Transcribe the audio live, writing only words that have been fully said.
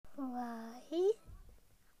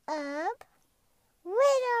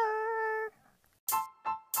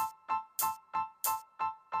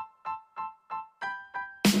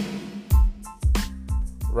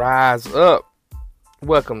Rise up.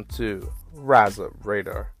 Welcome to Rise Up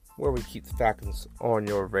Radar, where we keep the Falcons on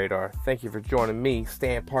your radar. Thank you for joining me,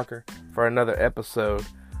 Stan Parker, for another episode.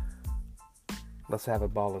 Let's have a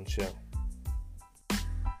ballin' show.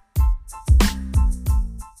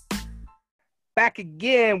 Back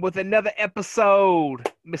again with another episode,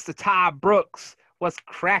 Mr. Ty Brooks. What's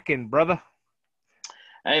cracking, brother?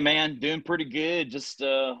 Hey, man, doing pretty good. Just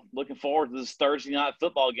looking forward to this Thursday night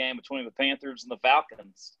football game between the Panthers and the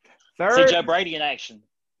Falcons. See Joe Brady in action.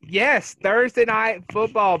 Yes, Thursday night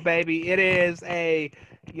football, baby. It is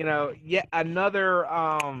yet another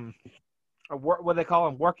what they call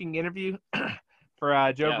them, working interview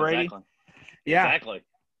for Joe Brady. Exactly. Yeah, exactly.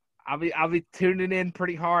 I'll be tuning in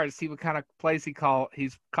pretty hard to see what kind of plays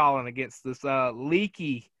he's calling against this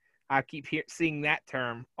leaky. I keep seeing that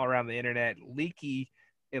term all around the internet. Leaky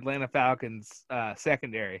Atlanta Falcons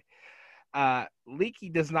secondary. Leaky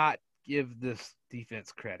does not give this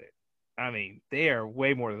defense credit. I mean, they are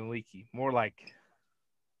way more than leaky. More like,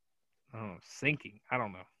 sinking. I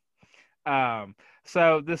don't know.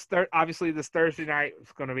 So this Thursday night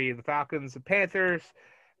is going to be the Falcons and Panthers,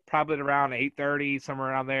 probably at around 8:30,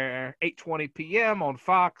 somewhere around there, 8:20 p.m. on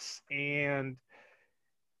Fox, and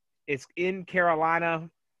it's in Carolina.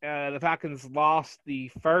 The Falcons lost the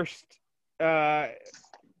first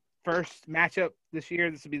matchup this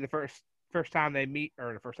year. This will be the first time they meet,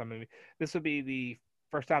 or the first time they meet. This will be the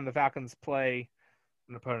first time the Falcons play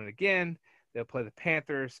an opponent again. They'll play the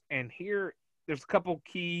Panthers, and here there's a couple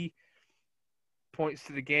key points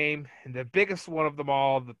to the game, and the biggest one of them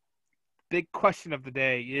all, the big question of the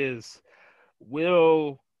day is,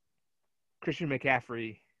 will Christian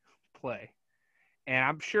McCaffrey play? And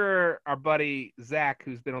I'm sure our buddy Zach,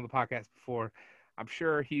 who's been on the podcast before, I'm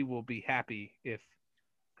sure he will be happy if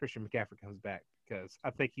Christian McCaffrey comes back, because I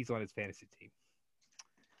think he's on his fantasy team.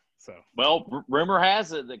 So, well, rumor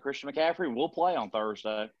has it that Christian McCaffrey will play on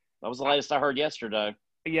Thursday. That was the latest I heard yesterday.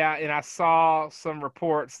 Yeah, and I saw some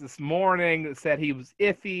reports this morning that said he was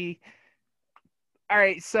iffy. All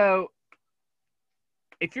right, so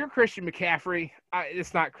if you're Christian McCaffrey,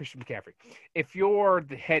 it's not Christian McCaffrey. If you're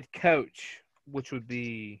the head coach, which would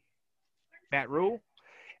be Matt Rule,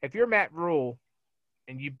 if you're Matt Rule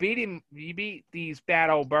and you beat these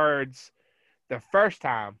bad old birds the first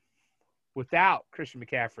time without Christian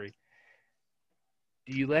McCaffrey,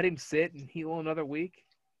 do you let him sit and heal another week?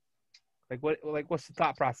 What's the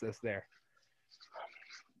thought process there?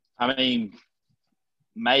 I mean,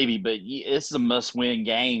 maybe, but this is a must-win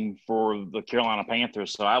game for the Carolina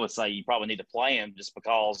Panthers, so I would say you probably need to play him just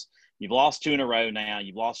because you've lost 2 in a row now.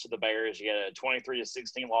 You've lost to the Bears. You got a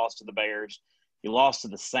 23-16 loss to the Bears. You lost to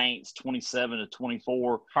the Saints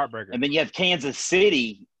 27-24. Heartbreaker. And then you have Kansas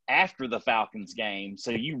City after the Falcons game.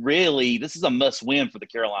 So this is a must-win for the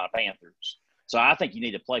Carolina Panthers. So I think you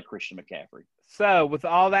need to play Christian McCaffrey. So with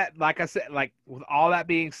all that, like I said, with all that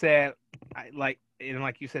being said, like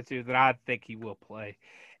you said too, that I think he will play,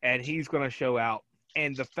 and he's going to show out.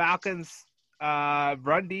 And the Falcons'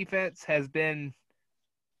 run defense has been.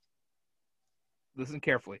 Listen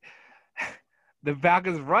carefully. The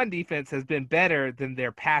Falcons' run defense has been better than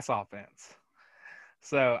their pass offense.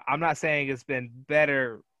 So I'm not saying it's been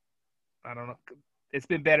better. I don't know. It's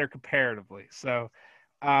been better comparatively. So,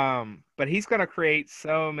 but he's going to create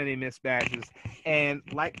so many mismatches. And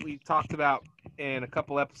like we talked about in a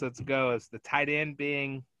couple episodes ago, is the tight end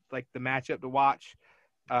being like the matchup to watch.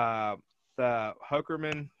 The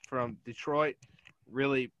Hokerman from Detroit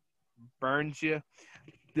really burns you.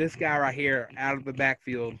 This guy right here out of the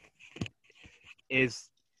backfield he's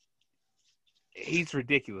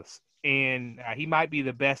ridiculous. And he might be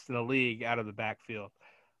the best in the league out of the backfield.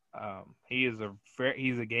 He's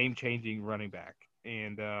a game-changing running back.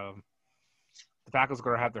 And the Falcons are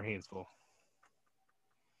going to have their hands full.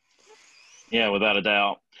 Yeah, without a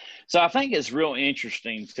doubt. So I think it's real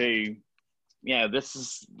interesting too. Yeah, this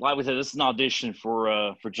is, like we said, this is an audition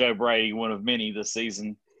for Joe Brady, one of many this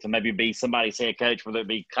season, to maybe be somebody's head coach, whether it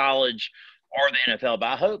be college or the NFL. But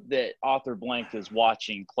I hope that Arthur Blank is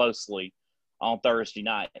watching closely on Thursday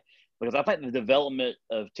night, because I think the development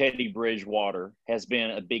of Teddy Bridgewater has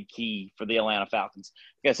been a big key for the Atlanta Falcons.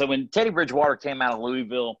 Okay, so when Teddy Bridgewater came out of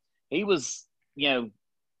Louisville, he was,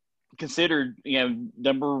 considered,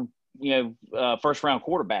 first-round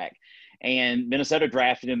quarterback. And Minnesota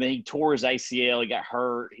drafted him, then he tore his ACL. He got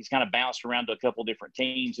hurt. He's kind of bounced around to a couple of different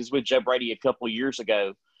teams. He was with Joe Brady a couple of years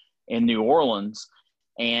ago in New Orleans.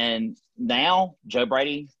 And now Joe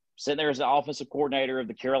Brady sitting there as the offensive coordinator of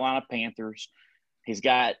the Carolina Panthers. He's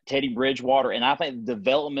got Teddy Bridgewater, and I think the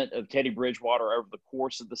development of Teddy Bridgewater over the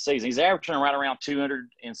course of the season, he's averaging right around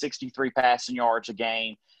 263 passing yards a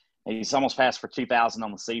game. He's almost passed for 2,000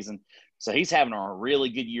 on the season. So he's having a really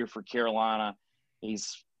good year for Carolina.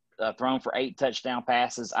 He's thrown for 8 touchdown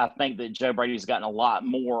passes. I think that Joe Brady's gotten a lot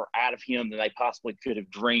more out of him than they possibly could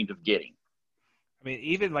have dreamed of getting. I mean,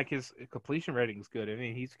 even like his completion rating is good. I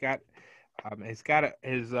mean, his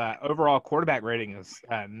overall quarterback rating is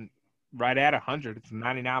right at 100. It's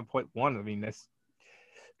 99.1. I mean, that's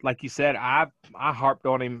like you said. I harped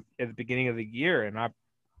on him at the beginning of the year, and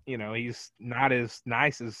he's not as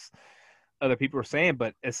nice as other people are saying,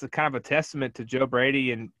 but it's a kind of a testament to Joe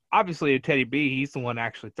Brady and obviously Teddy B. He's the one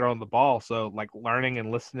actually throwing the ball, so like learning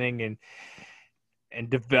and listening and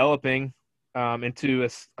developing into a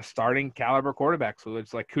starting caliber quarterback. So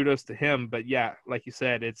it's like kudos to him. But yeah, like you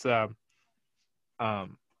said, it's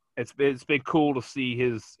been cool to see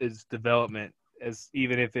his development, as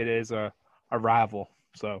even if it is a rival.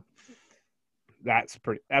 So that's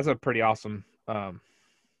a pretty awesome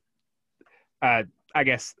I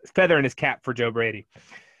guess feather in his cap for Joe Brady,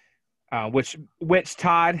 which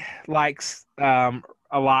Todd likes a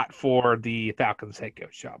lot for the Falcons head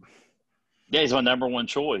coach job. Yeah, he's my number one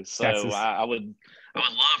choice. So I would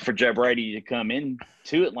love for Joe Brady to come in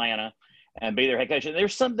to Atlanta and be their head coach. And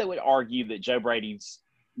there's some that would argue that Joe Brady's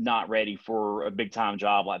not ready for a big time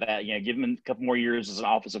job like that. Give him a couple more years as an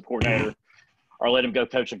offensive coordinator, or let him go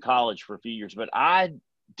coach in college for a few years. But I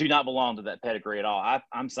do not belong to that pedigree at all.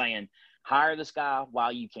 I'm saying hire this guy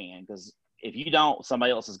while you can, because if you don't,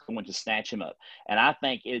 somebody else is going to snatch him up. And I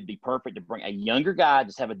think it'd be perfect to bring a younger guy,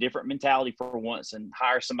 just have a different mentality for once, and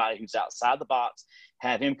hire somebody who's outside the box,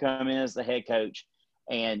 have him come in as the head coach.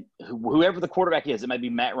 And whoever the quarterback is, it may be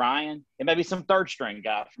Matt Ryan, it may be some third string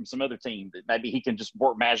guy from some other team that maybe he can just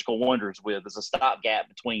work magical wonders with as a stopgap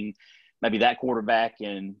between maybe that quarterback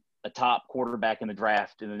and a top quarterback in the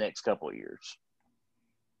draft in the next couple of years.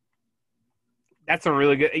 That's a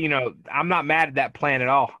really good, I'm not mad at that plan at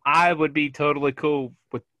all. I would be totally cool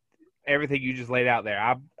with everything you just laid out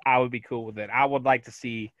there. I would be cool with it. I would like to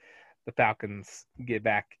see the Falcons get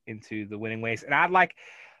back into the winning ways. And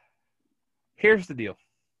here's the deal.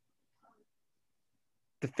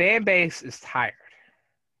 The fan base is tired.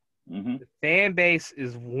 Mm-hmm. The fan base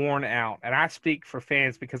is worn out. And I speak for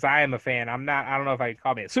fans because I am a fan. I don't know if I can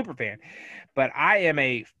call me a super fan, but I am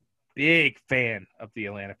a big fan of the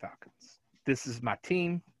Atlanta Falcons. This is my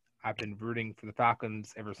team. I've been rooting for the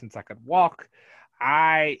Falcons ever since I could walk.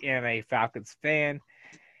 I am a Falcons fan,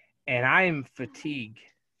 and I am fatigued.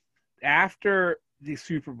 After the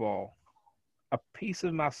Super Bowl, a piece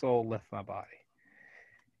of my soul left my body.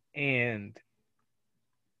 And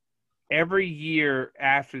every year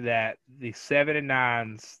after that, the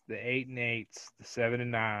 7-9s, the 8-8s, the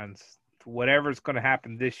 7-9s, whatever's going to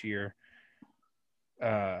happen this year,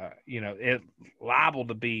 it liable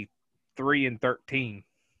to be 3-13,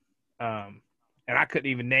 and I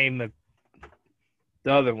couldn't even name the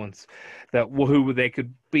other ones who they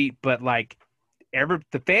could beat. But like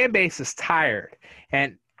the fan base is tired,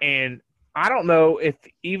 and I don't know if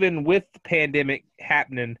even with the pandemic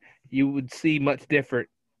happening, you would see much different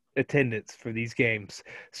attendance for these games.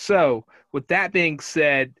 So with that being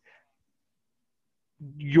said,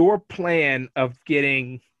 your plan of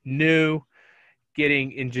getting new,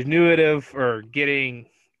 getting ingenuitive, or getting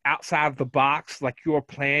outside of the box, like your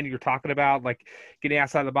plan you're talking about, like getting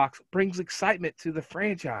outside the box, brings excitement to the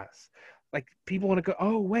franchise. Like people want to go,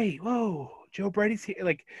 oh wait, whoa, Joe Brady's here.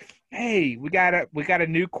 Like, hey, we got a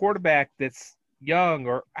new quarterback that's young,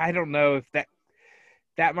 or I don't know if that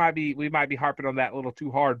might be, we might be harping on that a little too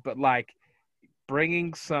hard, but like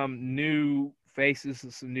bringing some new faces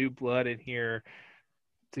and some new blood in here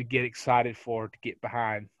to get excited for, to get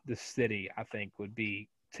behind the city, I think would be.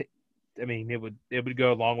 It would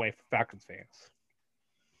go a long way for Falcons fans.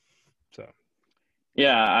 So,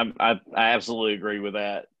 yeah, I absolutely agree with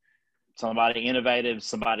that. Somebody innovative,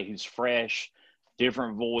 somebody who's fresh,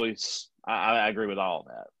 different voice. I agree with all of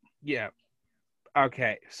that. Yeah.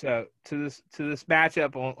 Okay. So to this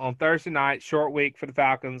matchup on Thursday night, short week for the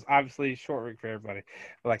Falcons. Obviously, short week for everybody.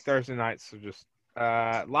 But like Thursday nights are just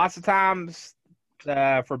lots of times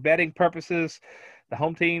for betting purposes, the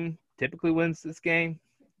home team typically wins this game.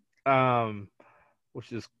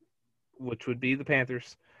 Which would be the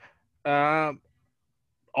Panthers. On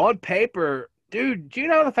paper, dude, do you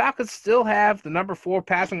know the Falcons still have the number 4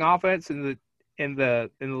 passing offense in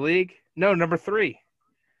the league? No, number 3.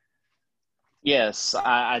 Yes,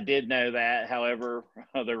 I did know that. However,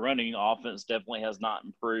 their running offense definitely has not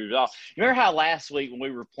improved. You remember how last week when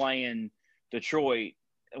we were playing Detroit,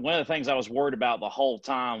 one of the things I was worried about the whole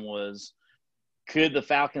time was, could the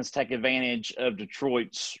Falcons take advantage of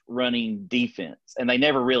Detroit's running defense? And they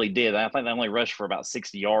never really did. I think they only rushed for about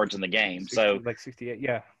 60 yards in the game. 68,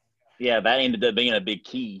 yeah. Yeah, that ended up being a big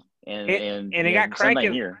key, and it got same thing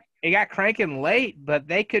cranking. here. It got cranking late, but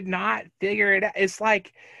they could not figure it out. It's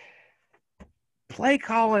like play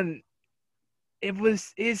calling.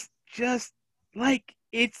 It's just like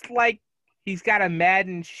it's like he's got a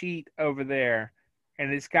Madden sheet over there,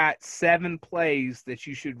 and it's got 7 plays that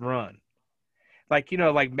you should run. Like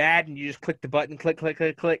like Madden, you just click the button, click, click,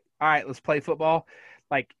 click, click. All right, let's play football.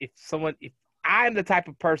 Like if I'm the type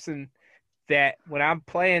of person that when I'm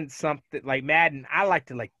playing something like Madden, I like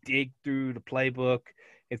to like dig through the playbook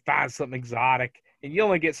and find something exotic. And you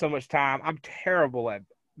only get so much time. I'm terrible at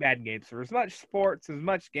Madden games. For as much sports, as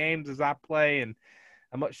much games as I play, and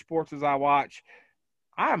as much sports as I watch,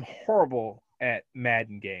 I'm horrible at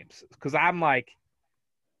Madden games because I'm like,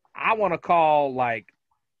 I want to call like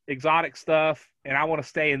exotic stuff, and I want to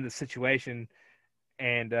stay in the situation.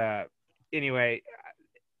 And anyway,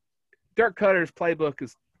 Dirk Cutter's playbook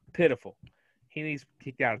is pitiful. He needs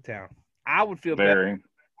kicked out of town. I would feel better, Very.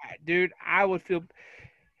 dude. I would feel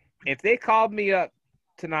if they called me up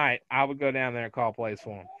tonight, I would go down there and call plays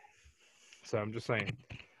for them. So I'm just saying.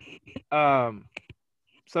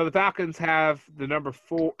 So the Falcons have the number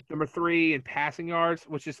 3 in passing yards,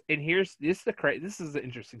 which is, and this is the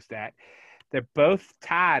interesting stat. They're both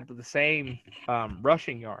tied with the same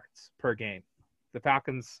rushing yards per game. The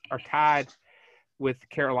Falcons are tied with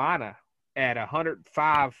Carolina at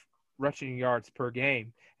 105 rushing yards per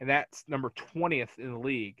game, and that's number 20th in the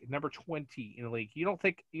league. Number 20 in the league. You don't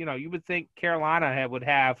think you would think Carolina would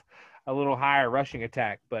have a little higher rushing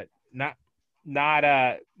attack, but not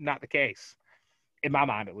the case in my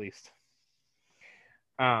mind, at least.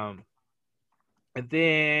 And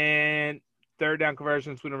then third down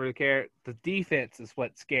conversions, we don't really care. The defense is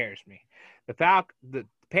what scares me. The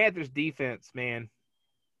Panthers defense, man,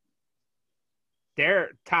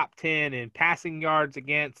 they're top 10 in passing yards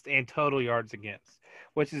against and total yards against,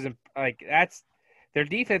 which is like their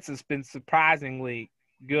defense has been surprisingly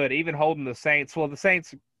good, even holding the Saints. Well, the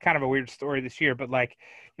Saints kind of a weird story this year, but like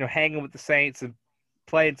hanging with the Saints and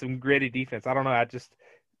playing some gritty defense. I don't know.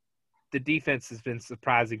 The defense has been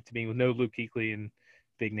surprising to me with no Luke Kuechly and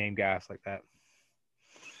big name guys like that.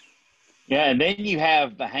 Yeah, and then you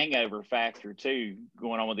have the hangover factor too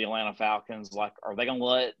going on with the Atlanta Falcons. Like, are they going to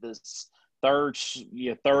let this third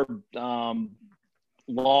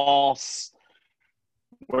loss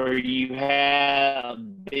where you have a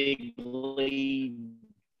big lead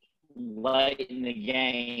late in the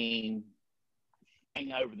game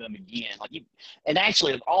hang over them again? And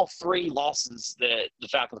actually, all 3 losses that the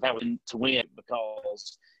Falcons have to win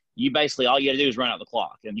because you basically all you got to do is run out the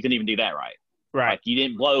clock, and you couldn't even do that right. Right. Like, you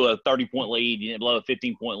didn't blow a 30-point lead. You didn't blow a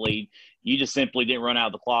 15-point lead. You just simply didn't run out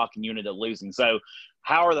of the clock, and you ended up losing. So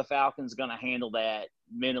how are the Falcons going to handle that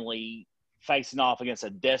mentally, facing off against a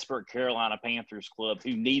desperate Carolina Panthers club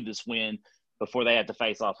who need this win before they have to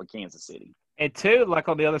face off with Kansas City? And two, like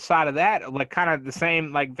on the other side of that, like kind of the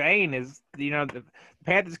same like vein is, the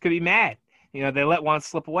Panthers could be mad. They let one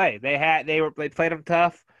slip away. They played them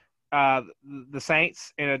tough, the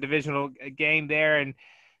Saints in a divisional game there, and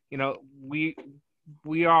we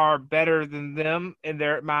are better than them in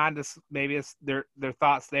their mind. Maybe it's their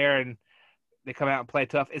thoughts there, and they come out and play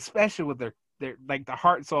tough, especially with their like the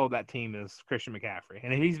heart and soul of that team is Christian McCaffrey,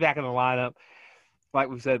 and if he's back in the lineup, like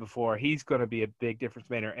we've said before, he's going to be a big difference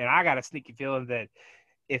maker. And I got a sneaky feeling that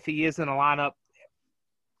if he is in a lineup,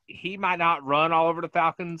 he might not run all over the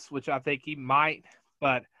Falcons, which I think he might,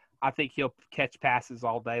 but I think he'll catch passes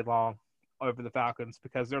all day long over the Falcons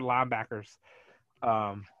because their linebackers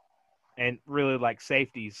and really like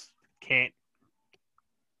safeties can't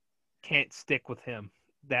stick with him.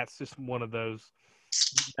 That's just one of those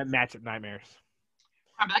matchup nightmares.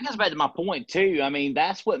 I mean, that goes back to my point, too. I mean,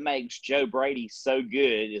 that's what makes Joe Brady so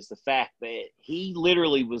good is the fact that he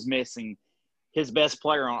literally was missing his best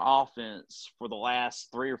player on offense for the last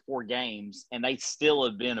 3 or 4 games, and they still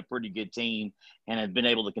have been a pretty good team and have been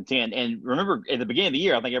able to contend. And remember, at the beginning of the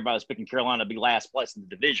year, I think everybody was picking Carolina to be last place in the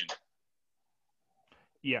division.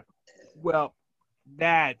 Yeah. Well,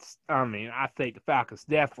 I think the Falcons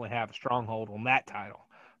definitely have a stronghold on that title.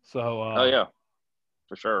 So, oh, yeah,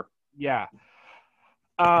 for sure. Yeah.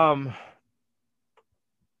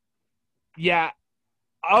 Yeah.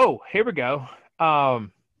 Oh, here we go.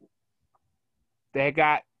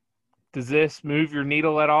 Does this move your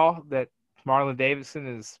needle at all that Marlon Davidson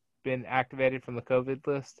has been activated from the COVID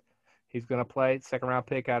list? He's going to play second-round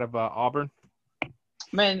pick out of Auburn.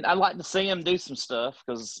 Man, I'd like to see him do some stuff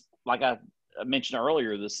because, like I mentioned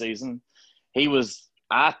earlier this season, he was,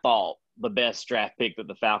 I thought, the best draft pick that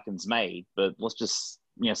the Falcons made. But let's just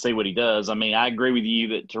see what he does. I mean, I agree with you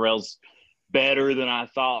that Terrell's better than I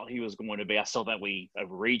thought he was going to be. I still think we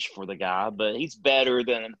reached for the guy, but he's better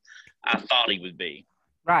than I thought he would be.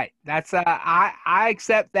 Right. That's I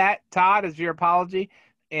accept that, Todd, as your apology,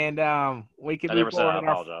 and we can I move never said forward I in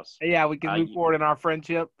our apologize. we can move forward in our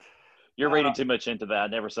friendship. You're reading too much into that. I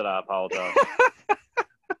never said I apologize.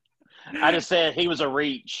 I just said he was a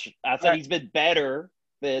reach. I said he's been better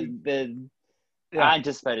than I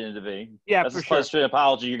anticipated him to be. Yeah, that's for as close sure. to an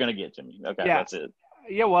apology you're going to get to me. Okay, that's it.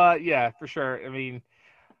 Yeah, well, yeah, for sure. I mean,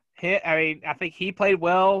 I think he played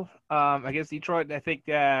well against Detroit. I think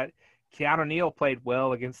Keanu Neal played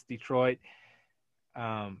well against Detroit.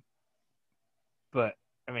 But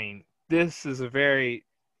I mean, this is a very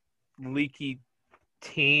leaky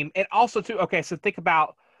team, and also too. Okay, so think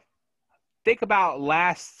about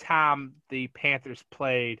last time the Panthers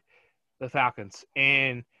played the Falcons,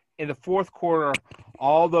 and in the fourth quarter,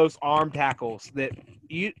 all those arm tackles that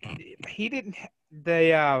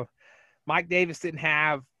Mike Davis didn't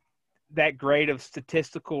have that great of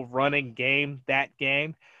statistical running game that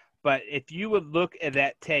game, but if you would look at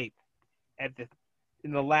that tape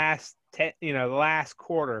in the last the last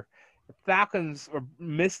quarter, the Falcons are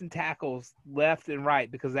missing tackles left and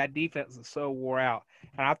right because that defense is so wore out,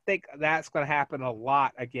 and I think that's going to happen a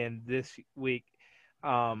lot again this week.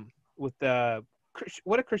 With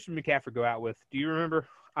what did Christian McCaffrey go out with? Do you remember?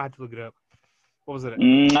 I have to look it up. What was it?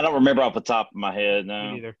 I don't remember off the top of my head. No,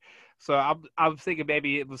 me neither. So I was thinking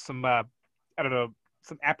maybe it was some I don't know,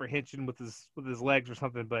 some apprehension with his legs or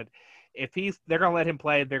something. But if they're gonna let him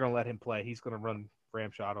play, they're gonna let him play. He's gonna run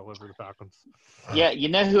ramshot all over the Falcons. Yeah, you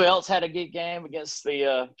know who else had a good game against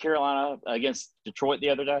the against Detroit the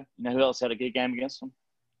other day? You know who else had a good game against them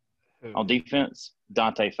on defense?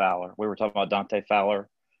 Dante Fowler. We were talking about Dante Fowler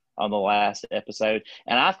on the last episode,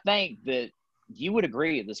 and I think that you would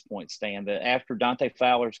agree at this point, Stan, that after Dante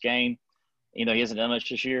Fowler's game, he hasn't done much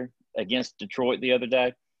this year against Detroit the other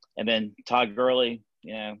day, and then Todd Gurley,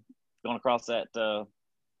 going across that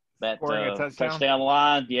touchdown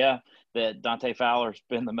line, that Dante Fowler's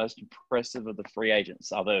been the most impressive of the free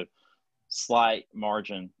agents, although slight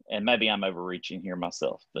margin, and maybe I'm overreaching here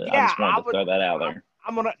myself, but I just wanted to throw that out there.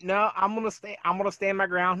 I'm gonna stand my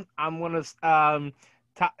ground. I'm gonna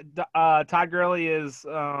Todd Gurley is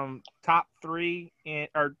top three in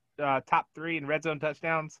red zone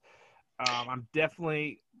touchdowns. I'm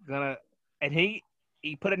definitely gonna, and he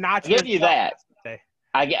put a notch. I give you that.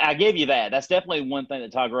 I give you that. That's definitely one thing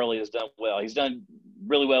that Todd Gurley has done well. He's done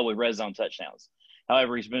really well with red zone touchdowns.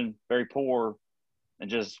 However, he's been very poor in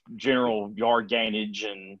just general yard gainage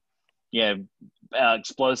and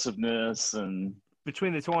explosiveness and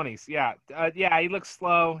between the 20s. He looks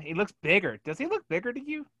slow. He looks bigger. Does he look bigger to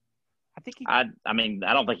you? I think I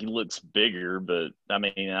don't think he looks bigger, but I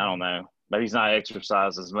don't know. Maybe he's not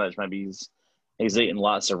exercised as much. Maybe he's eating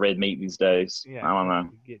lots of red meat these days. Yeah, I don't know.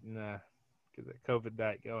 Getting get the COVID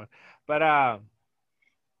diet going. But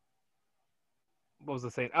what was I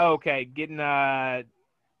saying? Oh, okay, getting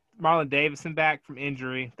Marlon Davidson back from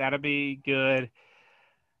injury. That'll be good.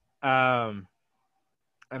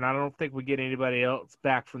 And I don't think we get anybody else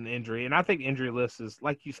back from the injury. And I think the injury list is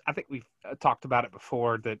I think we've talked about it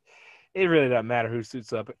before, that it really doesn't matter who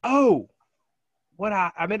suits up. Oh, what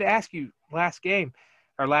I meant to ask you last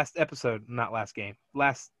episode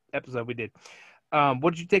we did.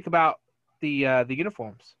 What did you think about the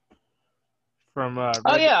uniforms from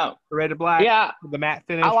red to black? Yeah, the matte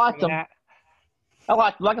finish. I liked them.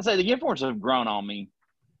 Like I said, the uniforms have grown on me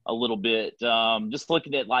a little bit. Just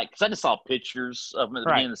looking at because I just saw pictures of them at the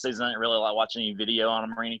beginning of the season. I didn't really like watching any video on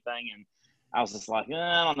them or anything, and I was just like,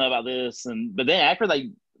 I don't know about this. But then after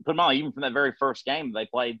they put them on, even from that very first game they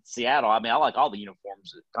played Seattle, I like all the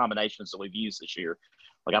uniforms combinations that we've used this year.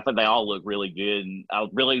 Like I think they all look really good, and I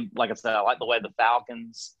really, like I said, I like the way the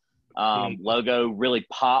Falcons logo really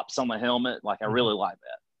pops on the helmet. Like I really like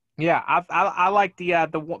that. Yeah, I like the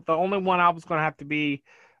only one I was gonna have to be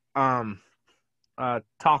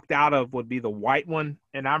talked out of would be the white one,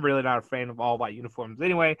 and I'm really not a fan of all white uniforms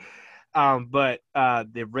anyway. But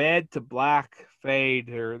the red to black fade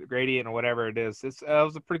or the gradient or whatever it is, it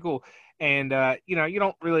was pretty cool. And you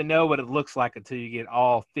don't really know what it looks like until you get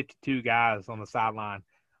all 52 guys on the sideline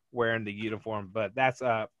wearing the uniform. But that's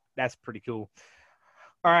pretty cool.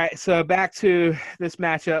 All right, so back to this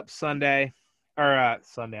matchup Sunday.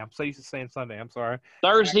 Sunday. I'm so used to saying Sunday. I'm sorry.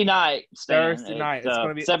 Thursday night. Stan, Thursday night. It's going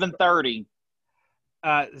to be 7:30.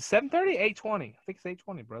 7:30, 8:20. I think it's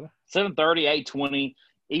 8:20, brother. 7:30, 8:20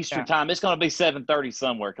 Eastern time. It's going to be 7:30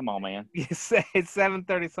 somewhere. Come on, man. It's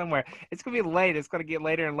 7:30 somewhere. It's going to be late. It's going to get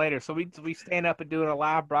later and later. So we stand up and do a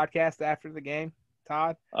live broadcast after the game,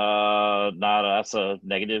 Todd? That's a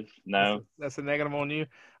negative. No. That's a negative on you.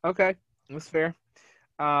 Okay. That's fair.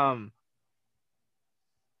 Um,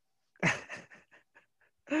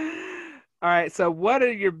 all right. So what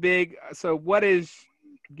are your big? So what is?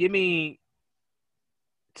 Give me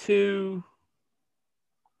two.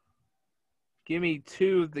 Give me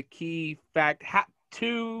two of the key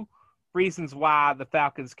two reasons why the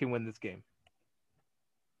Falcons can win this game.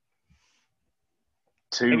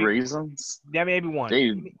 Two Maybe, reasons, yeah, maybe one.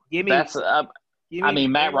 dude. Give me, That's give I me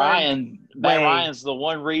mean, Matt one Ryan. Matt way. Ryan's the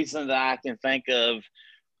one reason that I can think of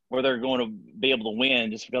where they're going to be able to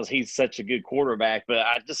win, just because he's such a good quarterback. But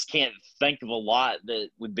I just can't think of a lot that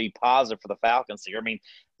would be positive for the Falcons here. I mean,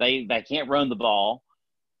 they can't run the ball,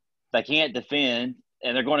 they can't defend,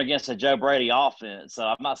 and they're going against a Joe Brady offense. So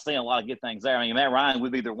I'm not seeing a lot of good things there. I mean, Matt Ryan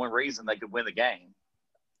would be the one reason they could win the game.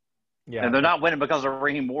 Yeah, And they're not winning because of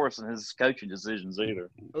Raheem Morris and his coaching decisions either.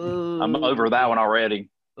 I'm ooh, over that one already.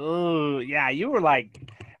 ooh, yeah. You were like,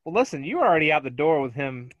 well, listen, you were already out the door with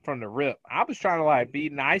him from the rip. I was trying to like be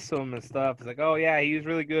nice to him and stuff. It's like, oh yeah, he was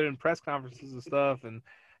really good in press conferences and stuff, and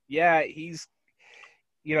yeah, he's.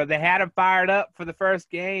 They had him fired up for the first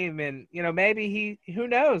game, and maybe who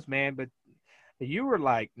knows, man. But you were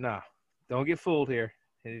like, no, don't get fooled here.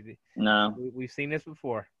 No. We've seen this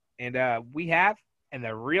before, and we have, and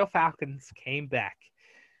the real Falcons came back.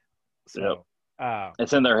 Yep. So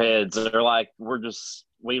It's in their heads. They're like,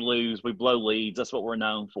 we lose, we blow leads. That's what we're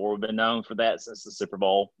known for. We've been known for that since the Super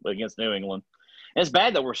Bowl against New England. And it's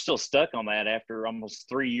bad that we're still stuck on that after almost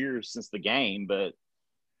 3 years since the game,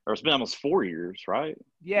 or it's been almost 4 years, right?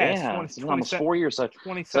 yeah, It's been almost 4 years. So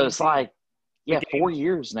 2017. it's like, The 4 games.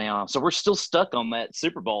 years now. So we're still stuck on that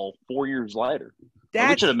Super Bowl 4 years later. We should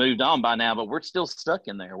That's have moved on by now, but we're still stuck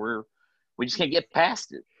in there. We just can't get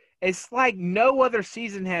past it. It's like no other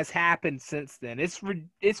season has happened since then.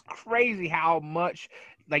 It's crazy how much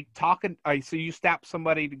like talking. So you stop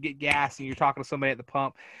somebody to get gas, and you're talking to somebody at the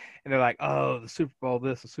pump, and they're like, "Oh, the Super Bowl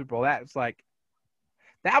this, the Super Bowl that." It's like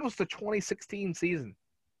that was the 2016 season.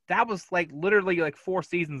 That was like literally like 4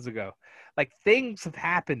 seasons ago. Like things have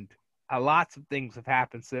happened. Lots of things have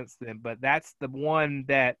happened since then, but that's the one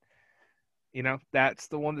that that's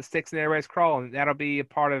the one that sticks in everybody's craw, and that'll be a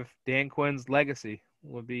part of Dan Quinn's legacy.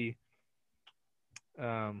 Would be,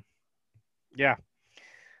 yeah.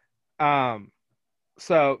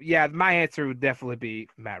 So yeah, my answer would definitely be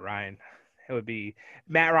Matt Ryan. It would be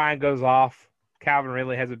Matt Ryan goes off. Calvin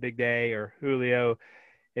Ridley has a big day, or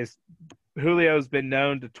Julio's been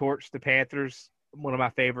known to torch the Panthers. One of my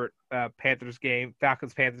favorite Falcons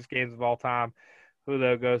Panthers games of all time.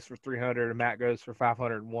 Julio goes for 300, and Matt goes for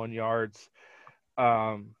 501 yards,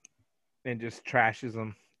 and just trashes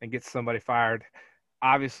them and gets somebody fired.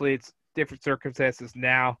 Obviously, it's different circumstances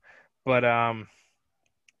now, but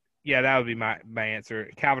yeah, that would be my answer.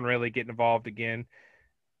 Calvin Ridley getting involved again.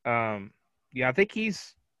 Yeah, I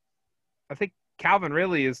think Calvin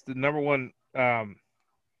Ridley is the number one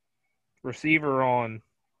receiver on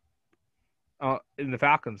in the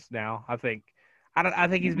Falcons now. I think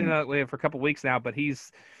he's been that way for a couple of weeks now, but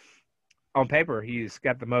he's on paper he's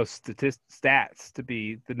got the most stats to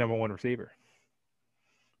be the number one receiver.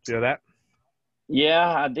 You know that?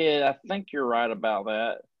 Yeah, I did. I think you're right about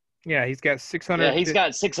that. Yeah, he's got 600. Yeah, he's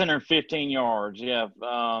got 615 yards. Yeah,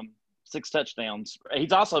 6 touchdowns.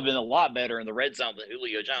 He's also been a lot better in the red zone than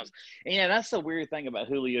Julio Jones. And yeah, that's the weird thing about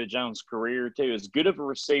Julio Jones' career too. As good of a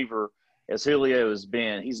receiver as Julio has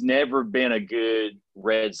been, he's never been a good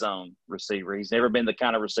red zone receiver. He's never been the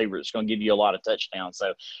kind of receiver that's going to give you a lot of touchdowns.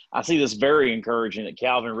 So I see this very encouraging that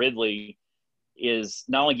Calvin Ridley is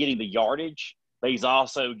not only getting the yardage, but he's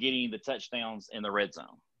also getting the touchdowns in the red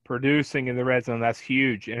zone. Producing in the red zone, that's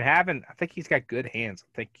huge. And I think he's got good hands.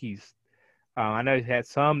 I think I know he's had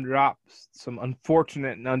some drops, some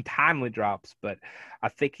unfortunate and untimely drops, but I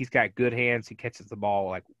think he's got good hands. He catches the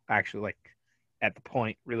ball actually at the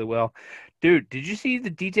point really well. Dude, did you see the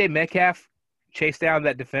DJ Metcalf chase down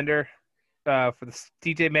that defender for the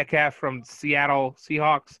DJ Metcalf from Seattle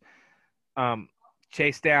Seahawks?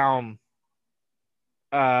 Chase down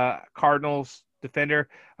Cardinals defender.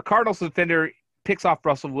 A Cardinals defender picks off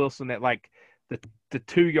Russell Wilson at like the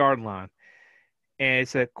 2-yard line. And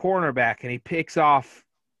it's a cornerback, and he picks off,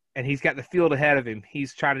 and he's got the field ahead of him.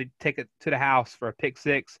 He's trying to take it to the house for a pick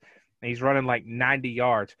six, and he's running like 90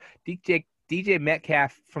 yards. DJ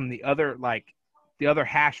Metcalf from the other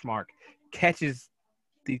hash mark catches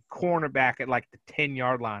the cornerback at like the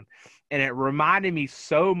 10-yard line. And it reminded me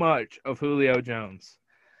so much of Julio Jones.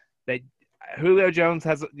 That Julio Jones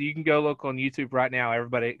you can go look on YouTube right now.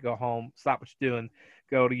 Everybody go home, stop what you're doing,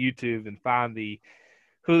 go to YouTube and find the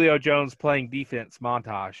Julio Jones playing defense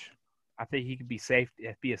montage. I think he could be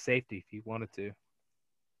a safety if he wanted to.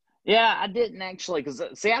 Yeah, I didn't actually because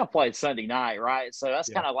Seattle played Sunday night, right? So that's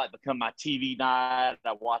Yeah. kind of like become my TV night.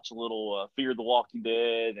 I watch a little Fear the Walking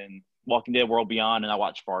Dead and Walking Dead World Beyond, and I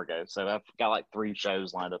watch Fargo. So I've got like 3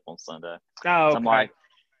 shows lined up on Sunday. Oh, So I'm okay. like,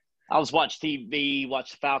 I'll just watch TV,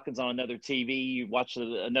 watch the Falcons on another TV, watch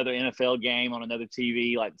another NFL game on another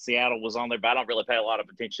TV. Like Seattle was on there, but I don't really pay a lot of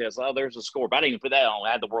attention. So, oh, there's a score. But I didn't even put that on.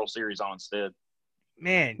 I had the World Series on instead.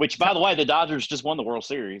 Man. Which, by the way, the Dodgers just won the World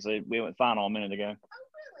Series. We went final a minute ago.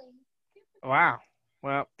 Wow.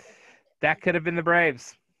 Well, that could have been the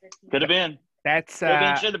Braves. Could have been. That's Could have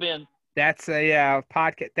been. Should have been. That's a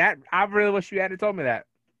podcast. That I really wish you hadn't told me that.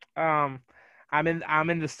 I'm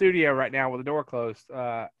in the studio right now with the door closed,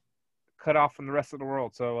 cut off from the rest of the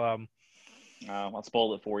world. So I'll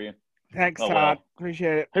spoil it for you. thanks, Oh, Todd. well.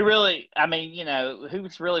 Appreciate it. Who really? I mean,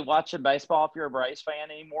 who's really watching baseball if you're a Braves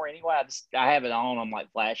fan anymore? Anyway, I have it on. I'm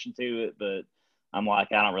like flashing to it, but I'm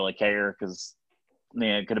like I don't really care because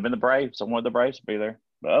it could have been the Braves. I wanted the Braves to be there.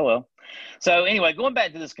 But, oh well. So anyway, going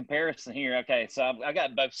back to this comparison here. Okay, so I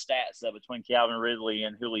got both stats up between Calvin Ridley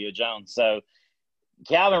and Julio Jones. So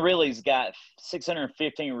Calvin Ridley's got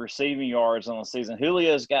 615 receiving yards on the season.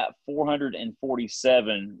 Julio's got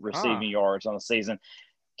 447 receiving yards on the season.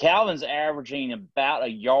 Calvin's averaging about a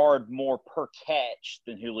yard more per catch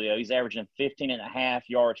than Julio. He's averaging 15.5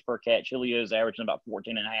 yards per catch. Julio's averaging about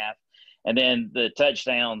 14.5. And then the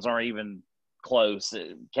touchdowns aren't even close.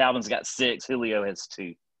 Calvin's got 6. Julio has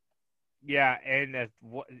 2. Yeah, and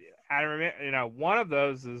I remember, one of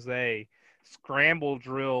those is a scramble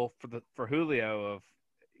drill for Julio of,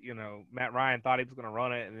 Matt Ryan thought he was going to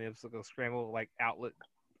run it, and it was like a scramble outlet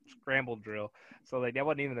scramble drill. So that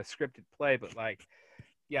wasn't even a scripted play, but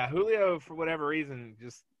yeah, Julio for whatever reason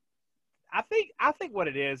just I think what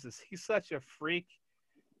it is he's such a freak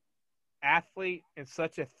athlete and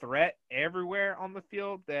such a threat everywhere on the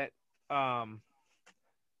field that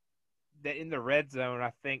that in the red zone,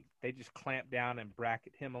 I think they just clamp down and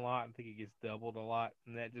bracket him a lot. I think he gets doubled a lot,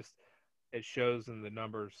 and that just it shows in the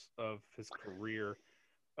numbers of his career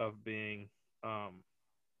of being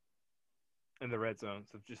in the red zones,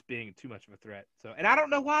 of just being too much of a threat. So, and I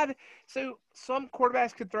don't know why. So some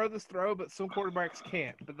quarterbacks can throw this throw, but some quarterbacks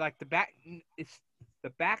can't. But it's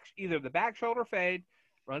either the back shoulder fade,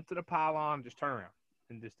 run to the pylon, just turn around,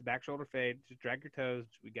 and just the back shoulder fade, just drag your toes.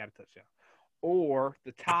 We got a touchdown. Or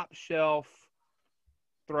the top shelf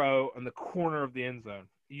throw on the corner of the end zone.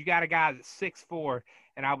 You got a guy that's 6'4",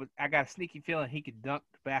 and I got a sneaky feeling he could dunk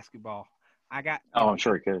the basketball. I'm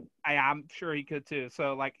sure he could. I'm sure he could too.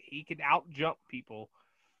 So he could out jump people.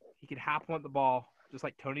 He could hop on the ball just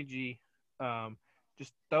like Tony G.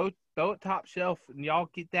 Just throw it top shelf, and y'all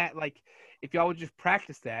get that. If y'all would just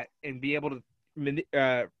practice that and be able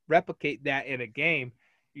to replicate that in a game,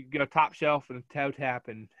 you can go top shelf and toe tap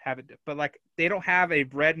and have it. But they don't have a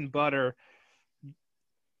bread and butter.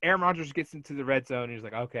 Aaron Rodgers gets into the red zone and he's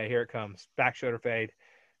like, okay, here it comes. Back shoulder fade.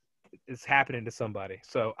 It's happening to somebody.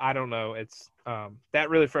 So I don't know. It's that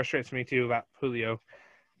really frustrates me too about Julio.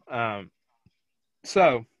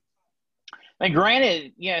 So and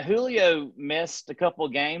granted, Julio missed a couple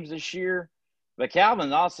of games this year, but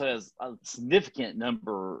Calvin also has a significant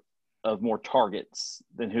number of more targets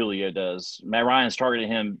than Julio does. Matt Ryan's targeted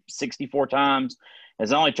him 64 times,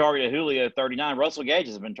 has only targeted Julio 39. Russell Gage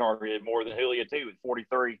has been targeted more than Julio too at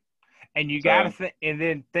 43. And you got to and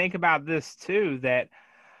then think about this too, that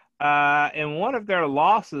in one of their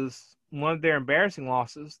embarrassing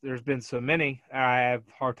losses, there's been so many, I have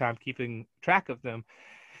a hard time keeping track of them,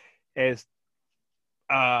 is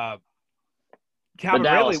Calvin the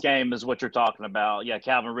Dallas game is what you're talking about. Yeah,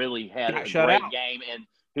 Calvin Ridley had a great game, and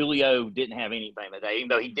Julio didn't have anything that day, even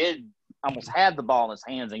though he did almost have the ball in his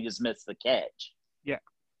hands and he just missed the catch.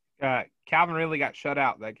 Yeah. Calvin Ridley got shut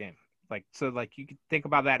out that game. You could think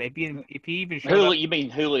about that. If he even showed up. You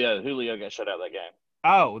mean Julio? Julio got shut out that game.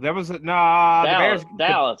 Oh, there was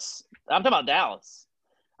Dallas. I'm talking about Dallas.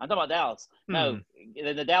 No,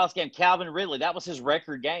 the Dallas game, Calvin Ridley, that was his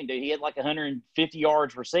record game, dude. He had 150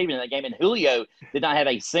 yards receiving in that game, and Julio did not have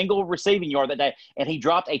a single receiving yard that day, and he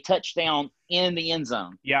dropped a touchdown in the end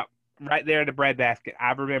zone. Yep, right there in the breadbasket.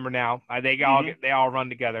 I remember now. They all run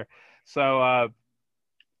together. So, I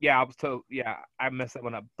was told. Yeah, I messed that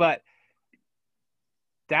one up. But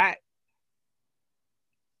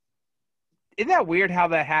isn't that weird how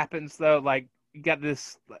that happens though? You got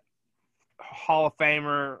this Hall of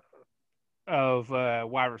Famer of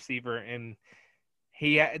wide receiver, and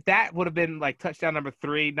that would have been touchdown number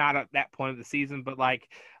 3, not at that point of the season, but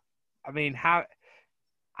how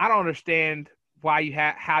I don't understand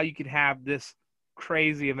why how you can have this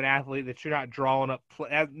crazy of an athlete that you're not drawing up.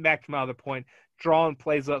 Back to my other point, drawing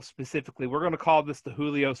plays up specifically. We're going to call this the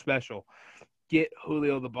Julio special. Get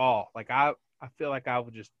Julio the ball. Like I feel like I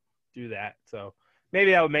would just do that. So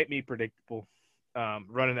maybe that would make me predictable,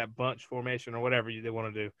 running that bunch formation or whatever they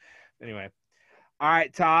want to do. Anyway, all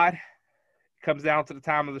right, Todd. It comes down to the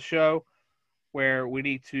time of the show where we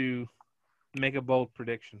need to make a bold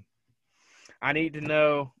prediction. I need to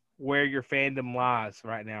know where your fandom lies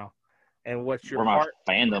right now, and what's your Where my heart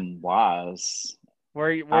fandom lies. where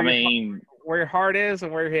I your mean, where your heart is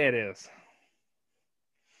and where your head is.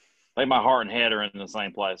 I think my heart and head are in the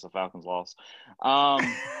same place. The Falcons lost.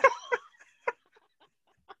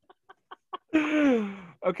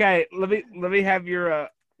 Okay, let me have your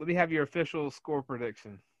official score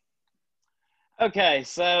prediction. Okay,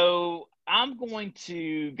 so I'm going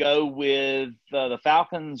to go with the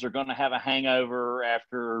Falcons are going to have a hangover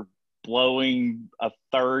after blowing a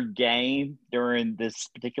third game during this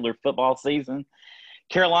particular football season.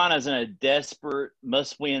 Carolina's in a desperate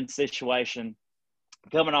must-win situation,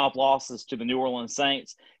 coming off losses to the New Orleans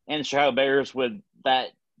Saints and the Chicago Bears with that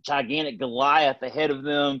gigantic Goliath ahead of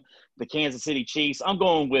them, the Kansas City Chiefs. I'm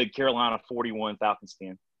going with Carolina 41, Falcons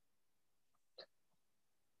 10.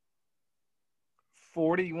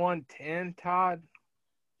 41-10, Todd.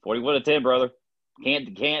 41-10, brother.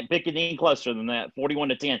 Can't pick it any closer than that.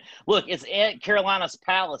 41-10. Look, it's at Carolina's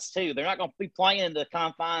Palace too. They're not going to be playing in the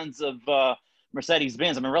confines of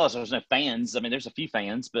Mercedes-Benz. I mean, realize there's no fans. I mean, there's a few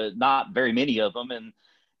fans, but not very many of them. And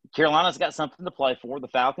Carolina's got something to play for. The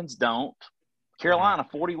Falcons don't. Carolina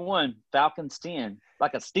 41, Falcons 10.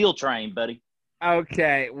 Like a steel train, buddy.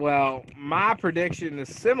 Okay, well, my prediction is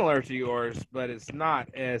similar to yours, but it's not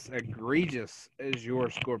as egregious as your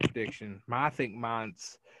score prediction. I think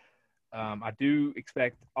mine's. I do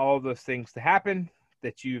expect all those things to happen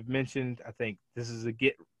that you've mentioned. I think this is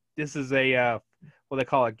a what they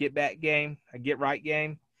call a get back game, a get right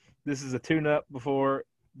game. This is a tune up before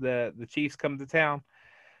the Chiefs come to town.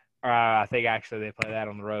 I think actually they play that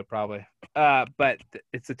on the road probably. But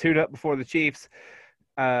it's a tune up before the Chiefs.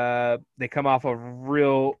 They come off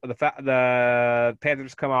the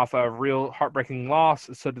Panthers come off a real heartbreaking loss.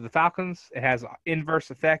 So do the Falcons. It has an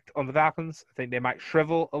inverse effect on the Falcons. I think they might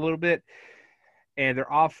shrivel a little bit, and their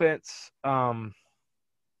offense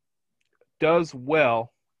does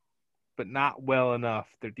well, but not well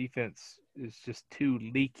enough. Their defense is just too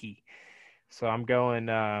leaky. So I'm going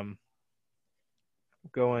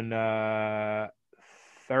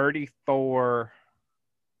 34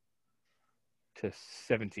 to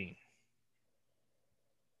 17.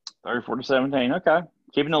 34-17. Okay.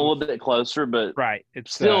 Keeping it a little bit closer, but right.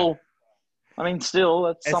 It's still, that's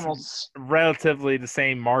it's almost relatively the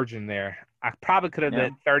same margin there. I probably could have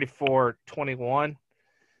done 34-21,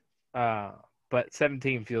 but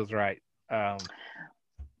 17 feels right. I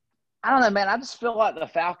don't know, man. I just feel like the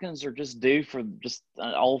Falcons are just due for just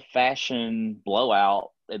an old-fashioned blowout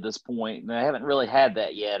at this point. They haven't really had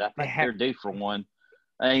that yet. I think they're due for one.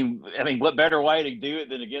 I mean, what better way to do it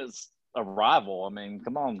than against a rival? I mean,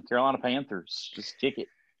 come on, Carolina Panthers, just kick it.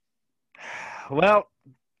 Well,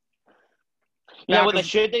 what they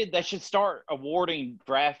should do? They should start awarding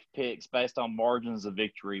draft picks based on margins of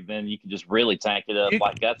victory. Then you can just really tank it up.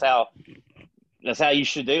 Like that's how you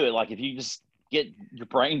should do it. Like if you just get your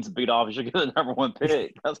brains beat off, you should get the number one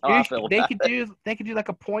pick. That's how I feel about it. They could do like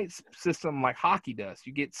a points system like hockey does.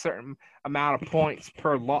 You get certain amount of points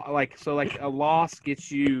per loss. Like a loss gets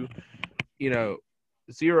you,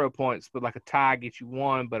 0 points, but like a tie gets you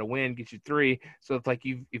 1, but a win gets you 3. So it's like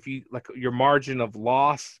if you like your margin of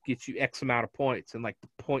loss gets you X amount of points, and like the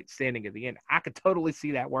point standing at the end. I could totally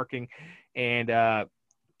see that working, and that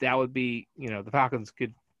would be the Falcons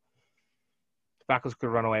could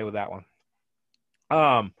run away with that one.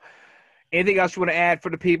 Anything else you want to add for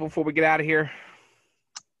the people before we get out of here?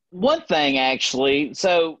 One thing, actually.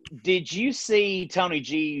 So, did you see Tony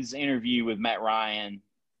G's interview with Matt Ryan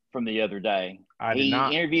from the other day? I did not.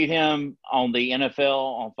 He interviewed him on the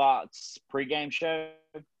NFL on Fox pregame show.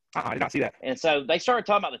 I did not see that. And so they started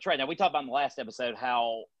talking about the trade. Now, we talked about in the last episode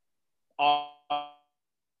how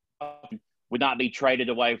would not be traded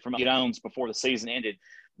away from Jones before the season ended.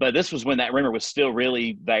 But this was when that rumor was still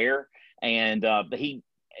really there. And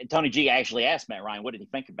Tony G actually asked Matt Ryan, what did he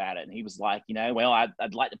think about it? And he was like, well,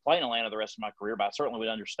 I'd like to play in Atlanta the rest of my career, but I certainly would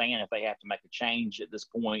understand if they have to make a change at this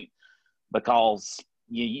point because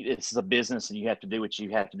this is a business and you have to do what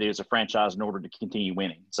you have to do as a franchise in order to continue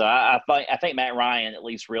winning. So I think Matt Ryan at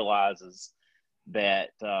least realizes that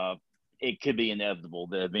it could be inevitable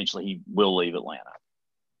that eventually he will leave Atlanta.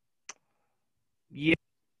 Yeah.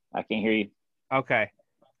 I can't hear you. Okay.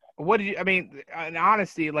 What did you? I mean, in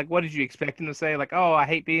honesty, like, what did you expect him to say? Like, oh, I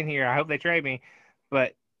hate being here. I hope they trade me.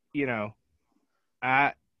 But you know,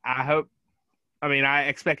 I I hope. I mean, I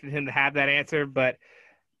expected him to have that answer, but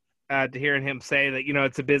to hearing him say that,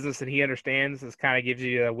 it's a business and he understands, this kind of gives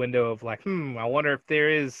you a window of like, I wonder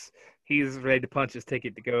if he's ready to punch his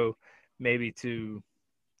ticket to go maybe to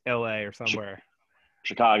L.A. or somewhere.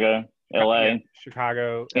 Chicago, Yeah, L.A.,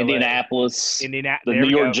 Chicago, Indianapolis, Indiana. the There New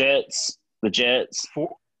we York go. Jets, the Jets.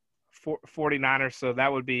 49ers. So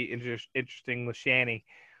that would be interesting with Shanny.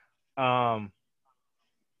 All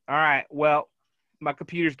right. Well, my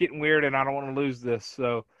computer's getting weird and I don't want to lose this.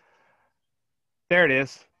 So there it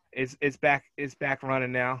is. It's back. It's back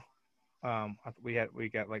running now. We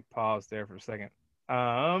got like pause there for a second.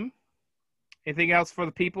 Anything else for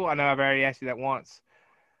the people? I know I've already asked you that once.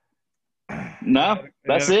 No,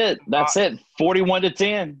 that's Another it. That's it.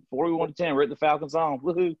 41-10. 41-10. We're at the Falcons on.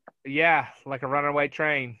 Woohoo. Yeah, like a runaway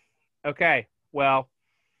train. Okay. Well,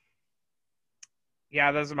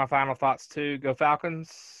 yeah, those are my final thoughts too. Go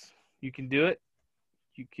Falcons. You can do it.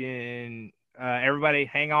 You can everybody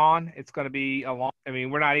hang on. It's going to be a long. I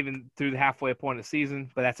mean, we're not even through the halfway point of the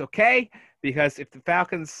season, but that's okay because if the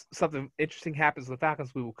Falcons, something interesting happens with the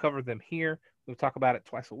Falcons, we will cover them here. We'll talk about it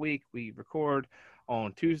twice a week. We record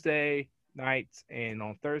on Tuesday nights and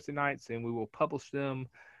on Thursday nights, and we will publish them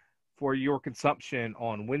for your consumption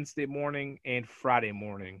on Wednesday morning and Friday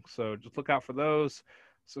morning. So just look out for those.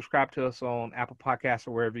 Subscribe to us on Apple Podcasts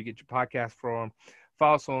or wherever you get your podcast from.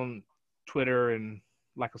 Follow us on Twitter and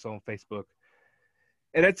like us on Facebook.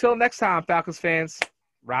 And until next time, Falcons fans,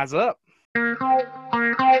 rise up.